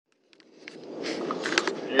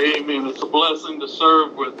and it's a blessing to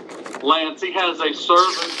serve with Lance. He has a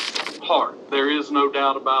servant's heart. There is no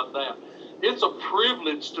doubt about that. It's a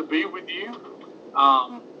privilege to be with you.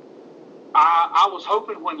 I was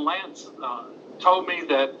hoping when Lance told me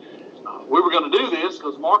that we were going to do this,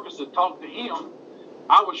 because Marcus had talked to him,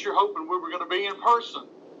 I was sure hoping we were going to be in person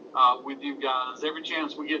with you guys. Every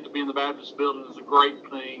chance we get to be in the Baptist building is a great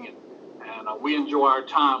thing, and we enjoy our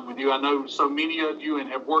time with you. I know so many of you and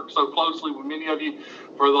have worked so closely with many of you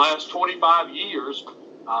for the last 25 years.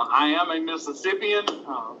 I am a Mississippian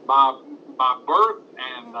by birth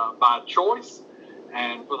and by choice.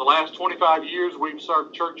 And for the last 25 years, we've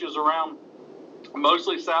served churches around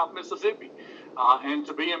mostly South Mississippi. And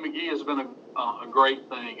to be in Magee has been a great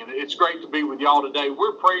thing. And it's great to be with y'all today.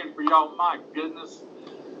 We're praying for y'all. My goodness,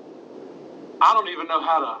 I don't even know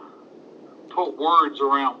how to put words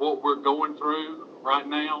around what we're going through right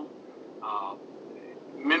now.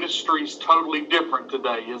 Ministry's totally different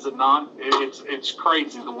today, is it not? It's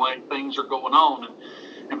crazy the way things are going on.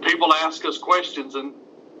 And people ask us questions, and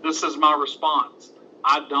this is my response.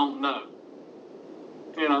 I don't know.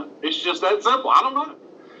 It's just that simple. I don't know.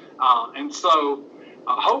 And so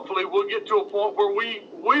hopefully we'll get to a point where we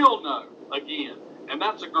will know again. And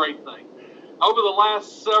that's a great thing. Over the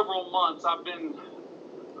last several months, I've been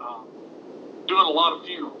doing a lot of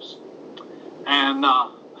funerals. And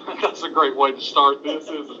that's a great way to start this,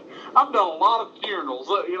 isn't it? I've done a lot of funerals,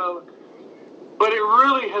 but it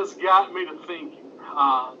really has got me to thinking.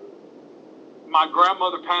 My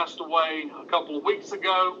grandmother passed away a couple of weeks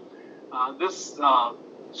ago. This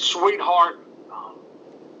sweetheart,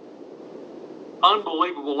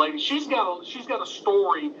 unbelievable lady. She's got a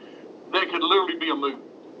story that could literally be a movie.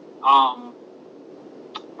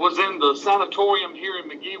 Was in the sanatorium here in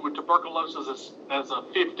Magee with tuberculosis as a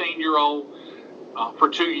 15-year-old for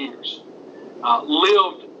 2 years.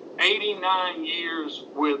 Lived 89 years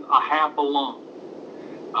with a half a lung.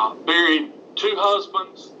 Buried 2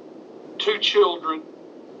 husbands, 2 children.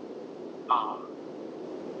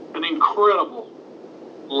 An incredible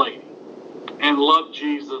lady. And loved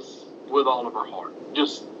Jesus with all of her heart.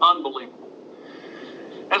 Just unbelievable.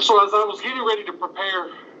 And so as I was getting ready to prepare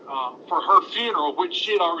for her funeral, which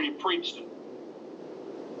she had already preached it,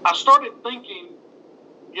 I started thinking,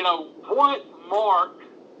 what mark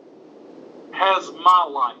has my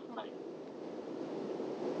life made?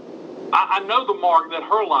 I know the mark that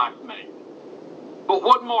her life made, but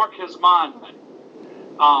what mark has mine made?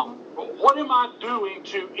 What am I doing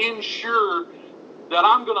to ensure that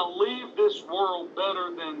I'm going to leave this world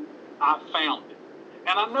better than I found it?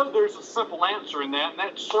 And I know there's a simple answer in that, and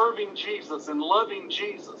that's serving Jesus and loving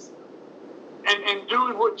Jesus and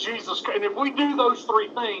doing what Jesus can. And if we do those 3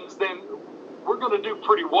 things, then we're going to do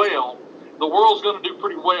pretty well. The world's going to do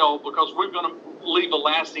pretty well because we're going to leave a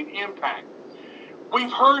lasting impact.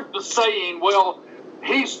 We've heard the saying, well,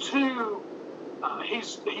 he's too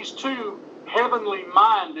heavenly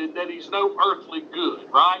minded that he's no earthly good,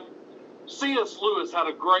 right? C.S. Lewis had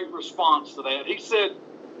a great response to that. He said,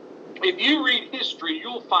 if you read history,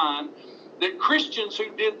 you'll find that Christians who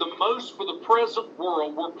did the most for the present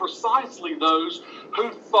world were precisely those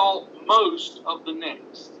who thought most of the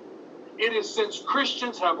next. It is since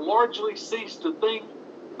Christians have largely ceased to think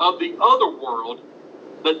of the other world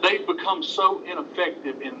that they've become so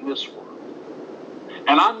ineffective in this world.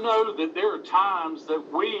 And I know that there are times that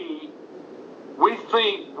we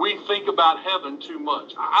think about heaven too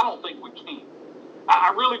much. I don't think we can.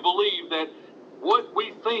 I really believe that what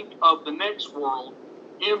we think of the next world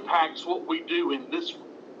impacts what we do in this world.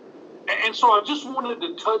 And so I just wanted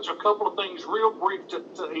to touch a couple of things real brief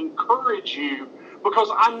to encourage you, because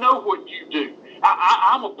I know what you do.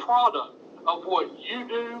 I'm a product of what you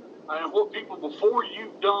do and what people before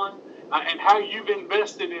you've done, and how you've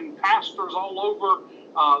invested in pastors all over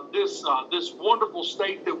this wonderful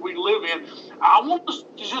state that we live in. I want us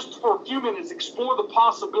to just for a few minutes explore the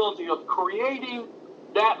possibility of creating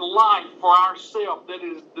that life for ourselves that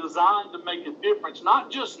is designed to make a difference,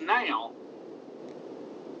 not just now,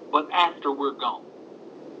 but after we're gone.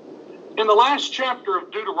 In the last chapter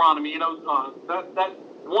of Deuteronomy, that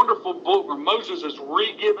wonderful book where Moses is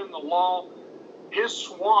re-given the law, his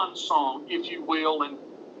swan song, if you will, and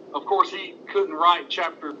of course he couldn't write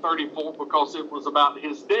chapter 34 because it was about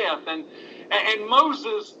his death, and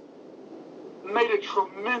Moses made a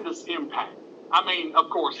tremendous impact. I mean, of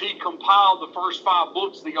course, he compiled the first 5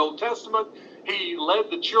 books of the Old Testament. He led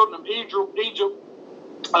the children of Israel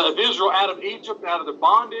out of Egypt, out of their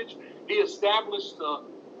bondage. He established the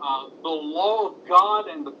law of God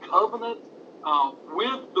and the covenant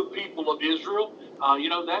with the people of Israel.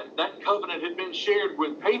 That covenant had been shared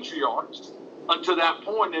with patriarchs, unto that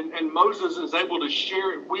point, and Moses is able to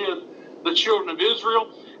share it with the children of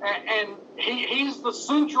Israel, and he's the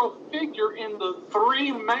central figure in the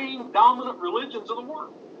three main dominant religions of the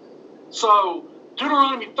world. So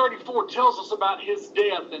Deuteronomy 34 tells us about his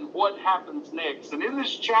death and what happens next. And in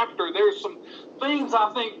this chapter, there's some things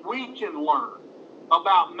I think we can learn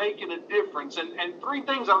about making a difference. And three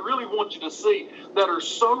things I really want you to see that are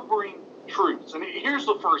sobering truths. And here's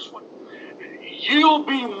the first one. You'll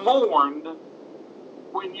be mourned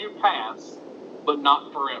when you pass, but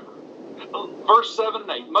not forever. Verse 7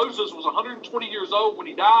 and 8. Moses was 120 years old when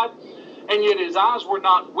he died, and yet his eyes were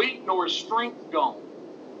not weak, nor his strength gone.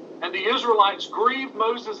 And the Israelites grieved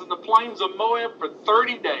Moses in the plains of Moab for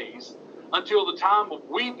 30 days until the time of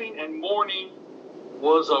weeping and mourning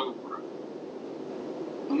was over.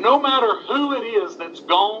 No matter who it is that's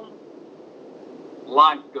gone,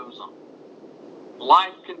 life goes on.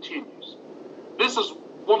 Life continues. This is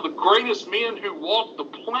one of the greatest men who walked the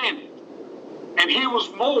planet. And he was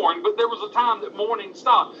mourned, but there was a time that mourning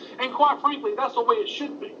stopped. And quite frankly, that's the way it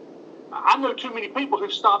should be. I know too many people who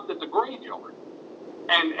stopped at the graveyard.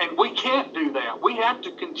 And we can't do that. We have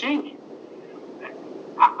to continue.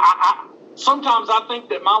 Sometimes I think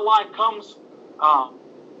that my life comes,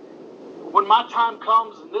 when my time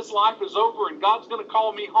comes and this life is over and God's going to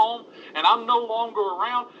call me home and I'm no longer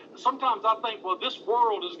around, sometimes I think, well, this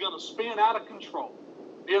world is going to spin out of control.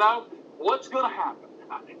 You know, what's going to happen?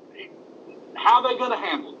 How are they going to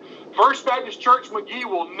handle it? First Baptist Church McGee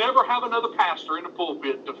will never have another pastor in the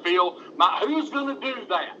pulpit to fill who's going to do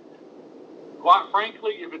that? Quite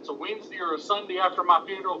frankly, if it's a Wednesday or a Sunday after my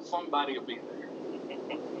funeral, somebody will be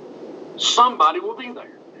there. Somebody will be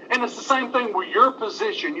there. And it's the same thing with your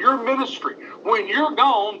position, your ministry. When you're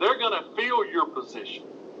gone, they're going to fill your position.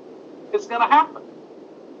 It's going to happen.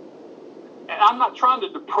 And I'm not trying to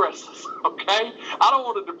depress us, okay? I don't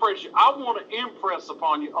want to depress you. I want to impress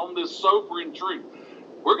upon you on this sobering truth.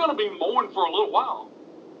 We're going to be mourned for a little while,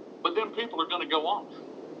 but then people are going to go on.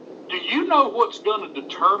 Do you know what's going to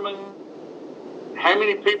determine how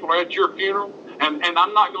many people are at your funeral? And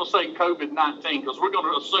I'm not going to say COVID-19 because we're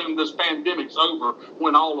going to assume this pandemic's over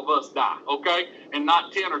when all of us die, okay? And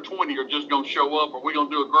not 10 or 20 are just going to show up, or we're going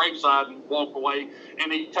to do a graveside and walk away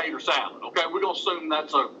and eat tater salad, okay? We're going to assume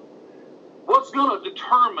that's over. What's going to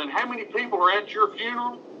determine how many people are at your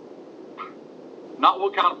funeral? Not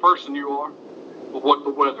what kind of person you are, but what the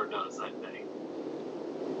weather does that day.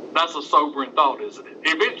 That's a sobering thought, isn't it?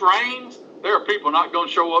 If it rains, there are people not going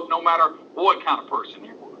to show up no matter what kind of person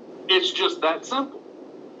you are. It's just that simple.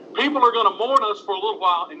 People are going to mourn us for a little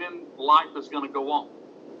while, and then life is going to go on.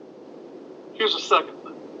 Here's the second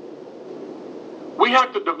thing. We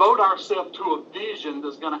have to devote ourselves to a vision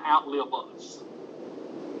that's going to outlive us.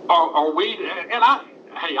 Are we,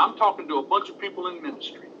 I'm talking to a bunch of people in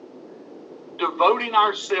ministry. Devoting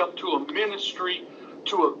ourselves to a ministry,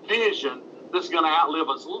 to a vision that's going to outlive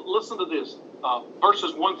us. Listen to this,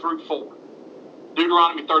 verses 1 through 4.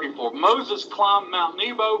 Deuteronomy 34. Moses climbed Mount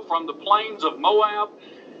Nebo from the plains of Moab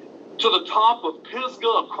to the top of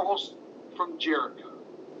Pisgah across from Jericho.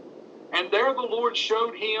 And there the Lord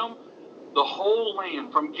showed him the whole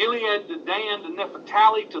land, from Gilead to Dan to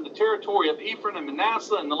Naphtali to the territory of Ephraim and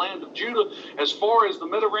Manasseh and the land of Judah, as far as the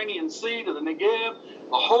Mediterranean Sea to the Negev,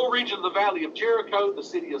 the whole region of the valley of Jericho, the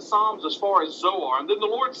city of Psalms, as far as Zoar. And then the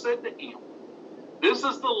Lord said to him, this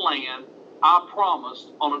is the land I promised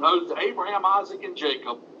on an oath to Abraham, Isaac, and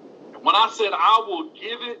Jacob. And when I said, I will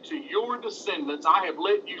give it to your descendants, I have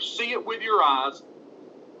let you see it with your eyes,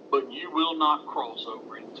 but you will not cross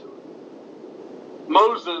over into it.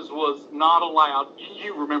 Moses was not allowed.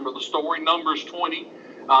 You remember the story, Numbers 20.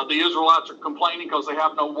 The Israelites are complaining because they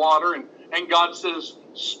have no water. And God says,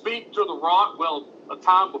 speak to the rock. Well, a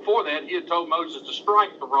time before that, he had told Moses to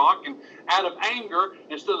strike the rock. And out of anger,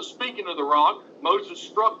 instead of speaking to the rock, Moses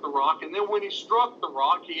struck the rock. And then when he struck the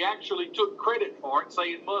rock, he actually took credit for it,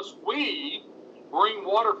 saying, must we bring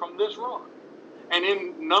water from this rock? And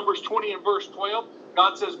in Numbers 20 and verse 12,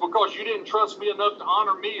 God says, because you didn't trust me enough to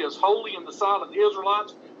honor me as holy in the sight of the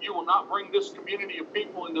Israelites, you will not bring this community of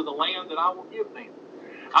people into the land that I will give them.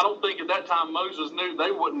 I don't think at that time Moses knew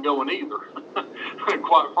they wasn't going either,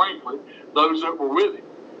 quite frankly, those that were with him.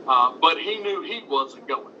 But he knew he wasn't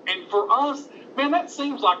going. And for us, man, that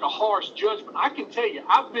seems like a harsh judgment. I can tell you,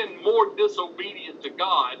 I've been more disobedient to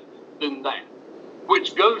God than that,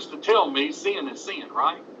 which goes to tell me sin is sin,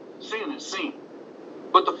 right? Sin is sin.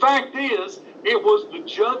 But the fact is, it was the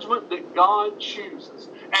judgment that God chooses.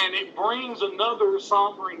 And it brings another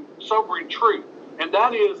sobering truth. And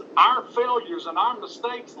that is, our failures and our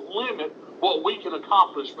mistakes limit what we can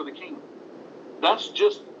accomplish for the kingdom. That's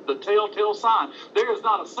just the telltale sign. There is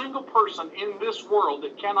not a single person in this world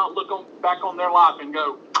that cannot look back on their life and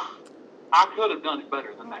go, I could have done it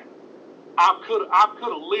better than that. I could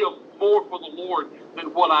have lived more for the Lord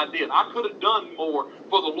than what I did. I could have done more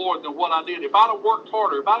for the Lord than what I did. If I'd have worked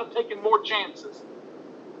harder, if I'd have taken more chances,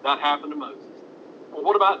 that happened to Moses. Well,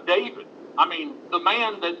 what about David? I mean, the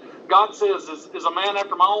man that God says is a man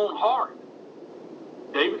after my own heart.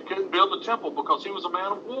 David couldn't build the temple because he was a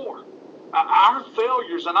man of war. Our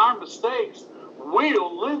failures and our mistakes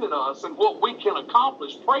will limit us in what we can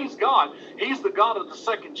accomplish. Praise God, He's the God of the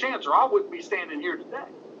second chance, or I wouldn't be standing here today.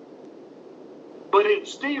 But it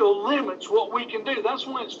still limits what we can do. That's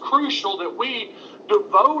when it's crucial that we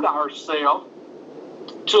devote ourselves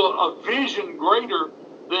to a vision greater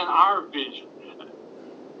than our vision.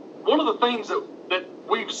 One of the things that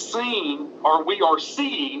we've seen, or we are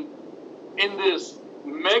seeing in this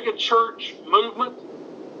mega church movement,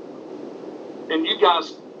 and you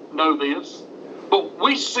guys know this, but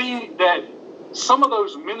we see that some of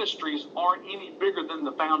those ministries aren't any bigger than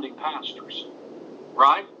the founding pastors,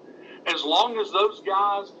 right? As long as those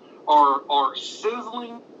guys are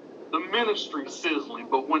sizzling, the ministry's sizzling.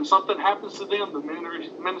 But when something happens to them, the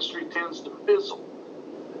ministry tends to fizzle.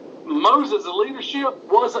 Moses' leadership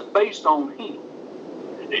wasn't based on him.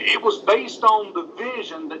 It was based on the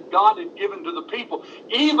vision that God had given to the people.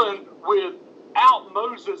 Even without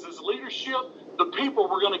Moses' leadership, the people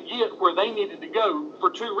were going to get where they needed to go for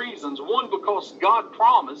two reasons. One, because God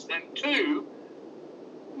promised, and two,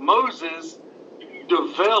 Moses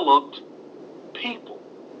developed people.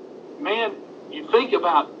 Man, you think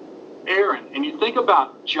about Aaron and you think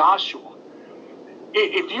about Joshua.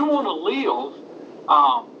 If you want to live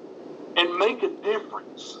and make a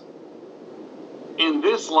difference in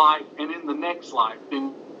this life and in the next life,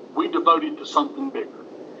 then we devoted to something bigger.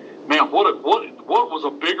 Man, what was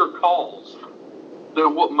a bigger cause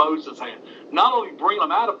than what Moses had? Not only bring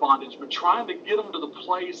them out of bondage, but trying to get them to the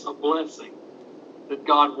place of blessing that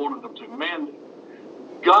God wanted them to. Man,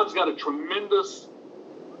 God's got a tremendous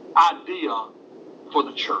idea for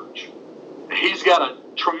the church. He's got a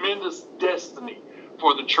tremendous destiny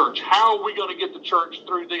for the church. How are we going to get the church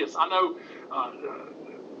through this? I know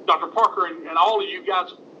Dr. Parker and all of you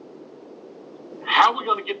guys, how are we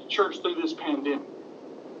going to get the church through this pandemic?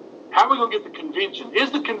 How are we going to get the convention?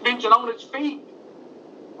 Is the convention on its feet?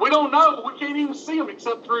 We don't know. We can't even see them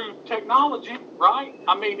except through technology, right?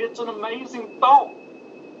 I mean, it's an amazing thought.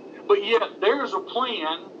 But yet, there's a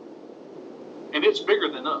plan, and it's bigger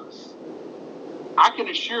than us. I can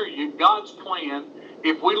assure you, God's plan,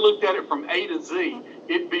 if we looked at it from A to Z,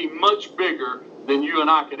 it'd be much bigger than you and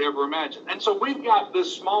I could ever imagine. And so we've got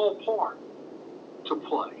this small part to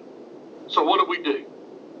play. So what do?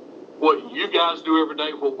 What you guys do every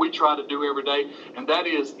day, what we try to do every day, and that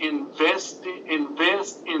is invest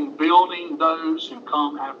in building those who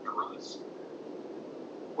come after us.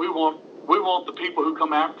 We want the people who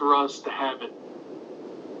come after us to have it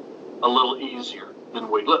a little easier than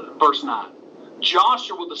we. Verse 9.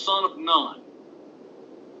 Joshua, the son of Nun,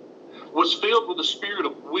 was filled with the spirit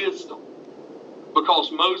of wisdom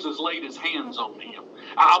because Moses laid his hands on him.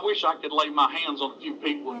 I wish I could lay my hands on a few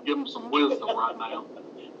people and give them some wisdom right now.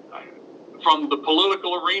 From the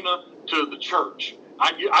political arena to the church.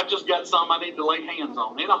 I just got some I need to lay hands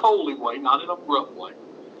on in a holy way, not in a rough way.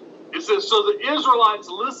 It says, so the Israelites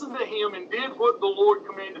listened to him and did what the Lord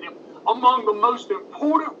commanded him. Among the most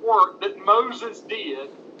important work that Moses did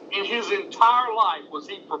in his entire life was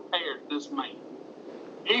he prepared this man.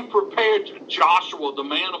 He prepared Joshua, the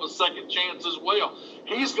man of a second chance as well.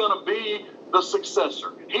 He's going to be the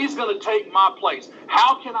successor. He's going to take my place.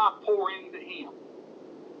 How can I pour into him?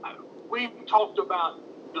 We've talked about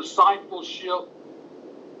discipleship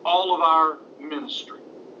all of our ministry.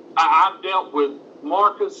 I've dealt with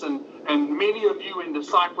Marcus and many of you in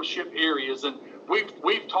discipleship areas, and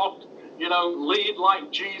we've talked, lead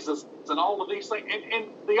like Jesus and all of these things. And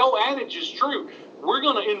the old adage is true. We're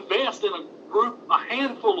going to invest in a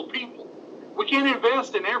handful of people. We can't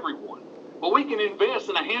invest in everyone, but we can invest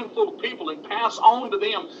in a handful of people and pass on to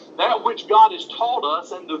them that which God has taught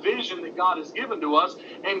us and the vision that God has given to us.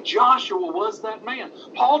 And Joshua was that man.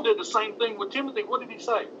 Paul did the same thing with Timothy. What did he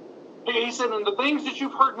say? He said, and the things that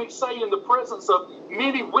you've heard me say in the presence of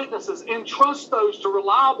many witnesses, entrust those to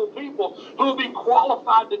reliable people who will be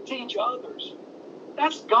qualified to teach others.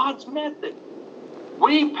 That's God's method.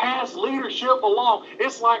 We pass leadership along.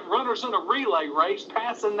 It's like runners in a relay race,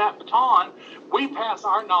 passing that baton. We pass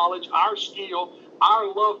our knowledge, our skill, our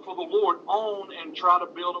love for the Lord on and try to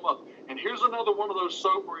build them up. And here's another one of those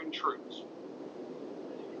sobering truths.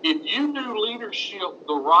 If you do leadership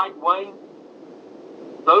the right way,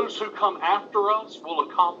 those who come after us will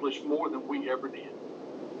accomplish more than we ever did.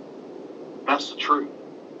 That's the truth.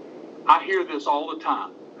 I hear this all the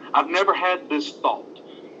time. I've never had this thought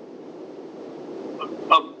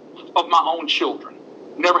of my own children.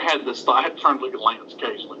 Never had this thought. I had to turn to look at Lance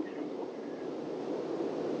occasionally.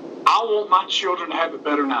 I want my children to have it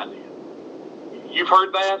better than I did. You've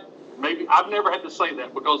heard that? Maybe. I've never had to say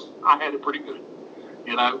that because I had it pretty good.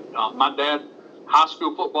 You know, my dad, high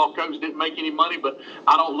school football coach, didn't make any money, but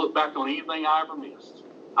I don't look back on anything I ever missed.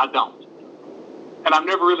 I don't. And I've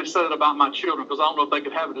never really said it about my children because I don't know if they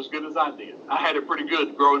could have it as good as I did. I had it pretty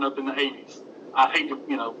good growing up in the 80s. I hate to,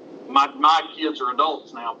 you know, my kids are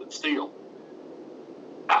adults now, but still.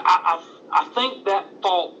 I think that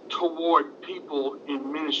thought toward people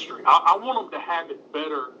in ministry, I want them to have it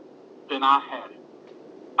better than I had it.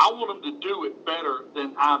 I want them to do it better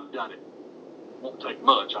than I've done it. Won't take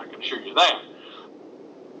much, I can assure you that.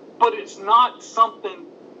 But it's not something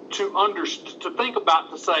to think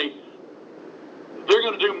about to say, they're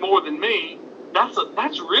going to do more than me.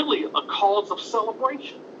 That's really a cause of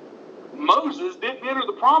celebration. Moses didn't enter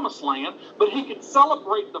the promised land, but he could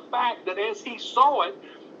celebrate the fact that as he saw it,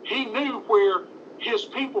 he knew where his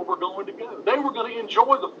people were going to go. They were going to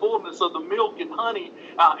enjoy the fullness of the milk and honey,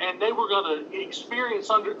 and they were going to experience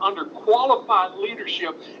under qualified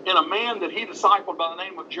leadership in a man that he discipled by the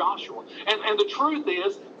name of Joshua. And the truth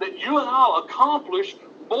is that you and I'll accomplish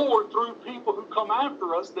more through people who come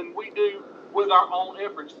after us than we do with our own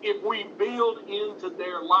efforts if we build into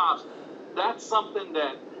their lives. That's something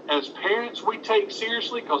that as parents we take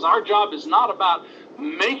seriously, because our job is not about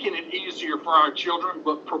making it easier for our children,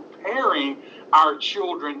 but preparing our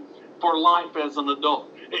children for life as an adult.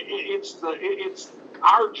 It's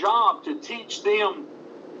our job to teach them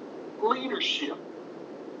leadership,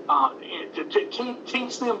 to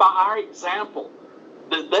teach them by our example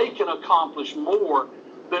that they can accomplish more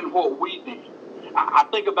than what we did. I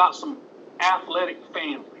think about some athletic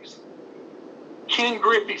families. Ken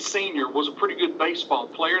Griffey Sr. was a pretty good baseball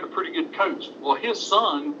player and a pretty good coach. Well, his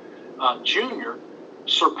son, Junior,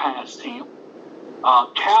 surpassed him.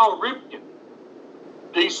 Cal Ripken,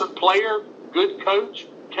 decent player, good coach.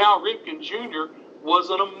 Cal Ripken Jr. was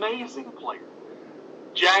an amazing player.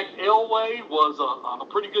 Jack Elway was a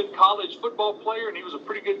pretty good college football player, and he was a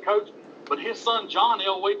pretty good coach. But his son, John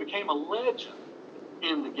Elway, became a legend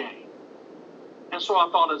in the game. And so I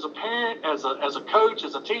thought, as a parent, as a coach,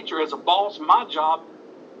 as a teacher, as a boss, my job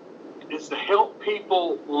is to help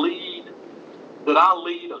people that I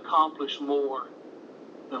lead accomplish more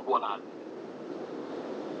than what I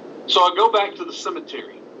did. So I go back to the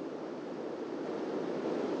cemetery.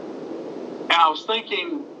 And I was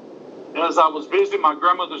thinking, as I was visiting my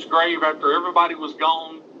grandmother's grave after everybody was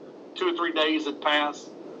gone, 2 or 3 days had passed,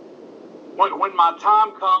 when my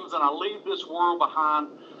time comes and I leave this world behind,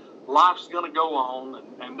 life's going to go on,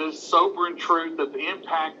 and this sobering truth that the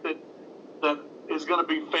impact that is going to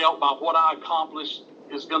be felt by what I accomplish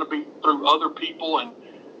is going to be through other people, and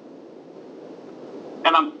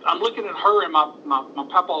I'm looking at her in my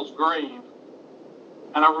papa's grave,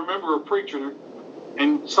 and I remember a preacher,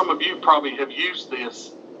 and some of you probably have used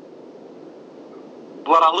this,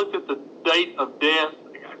 but I looked at the date of death.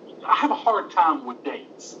 I have a hard time with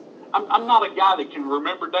dates. I'm not a guy that can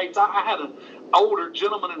remember dates. I had an older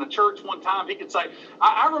gentleman in the church one time. He could say,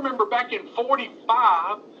 I remember back in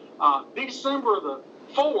 45, December the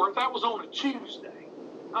 4th, that was on a Tuesday.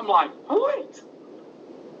 I'm like, what?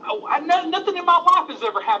 Nothing in my life has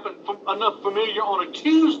ever happened enough familiar on a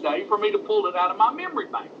Tuesday for me to pull it out of my memory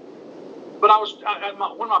bank. But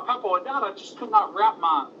when my papa had died, I just could not wrap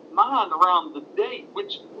my mind around the date,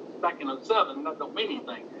 which back in 07, that don't mean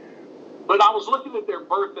anything. But I was looking at their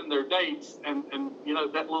birth and their dates, and you know,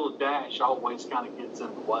 that little dash always kind of gets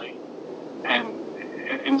in the way.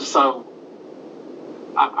 And so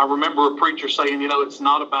I remember a preacher saying, you know, it's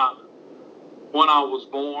not about when I was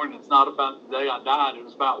born, it's not about the day I died, it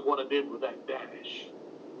was about what I did with that dash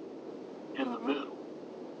in the middle.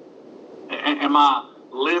 Am I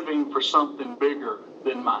living for something bigger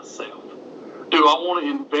than myself? Do I want to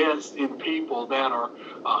invest in people that are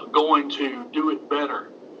going to do it better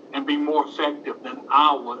and be more effective than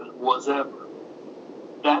I was ever?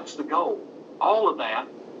 That's the goal. All of that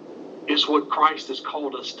is what Christ has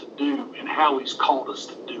called us to do and how he's called us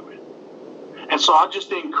to do it. And so I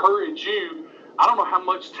just encourage you, I don't know how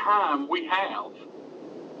much time we have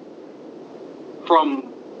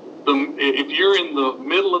if you're in the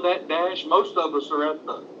middle of that dash. Most of us are at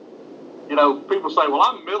people say, well,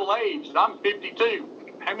 I'm middle-aged, I'm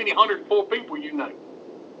 52. How many 104 people you know?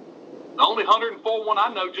 The only 104 one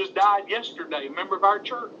I know just died yesterday, a member of our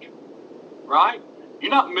church, right?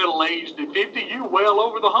 You're not middle-aged at 50. You're well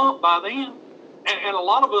over the hump by then. And a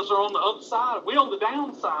lot of us are on the other side. We're on the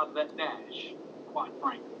downside of that dash, quite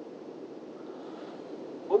frankly.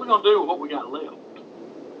 What are we going to do with what we got left?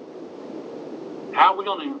 How are we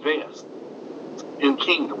going to invest in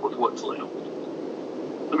kingdom with what's left?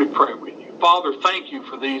 Let me pray with you. Father, thank you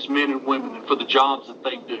for these men and women and for the jobs that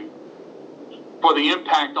they do, for the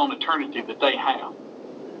impact on eternity that they have.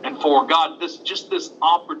 And for God, this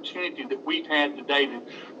opportunity that we've had today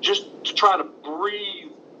to try to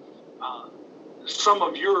breathe some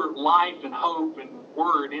of your life and hope and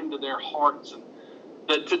word into their hearts, and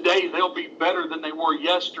that today they'll be better than they were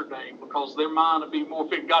yesterday because their mind will be more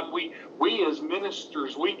fixed. God, we as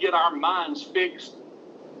ministers, we get our minds fixed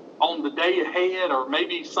on the day ahead or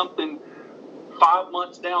maybe something 5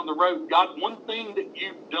 months down the road. God, one thing that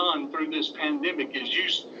you've done through this pandemic is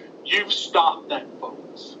you've stopped that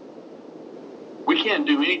focus. We can't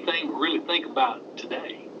do anything but really think about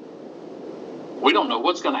today. We don't know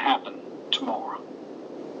what's going to happen tomorrow.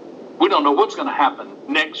 We don't know what's going to happen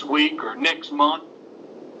next week or next month.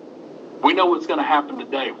 We know what's going to happen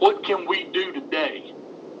today. What can we do today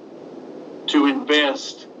to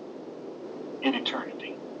invest in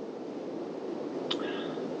eternity?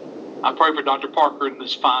 I pray for Dr. Parker and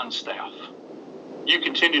this fine staff. You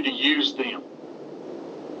continue to use them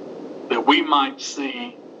that we might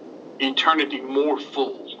see eternity more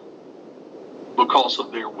full because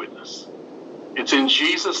of their witness. It's in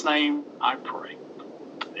Jesus' name I pray.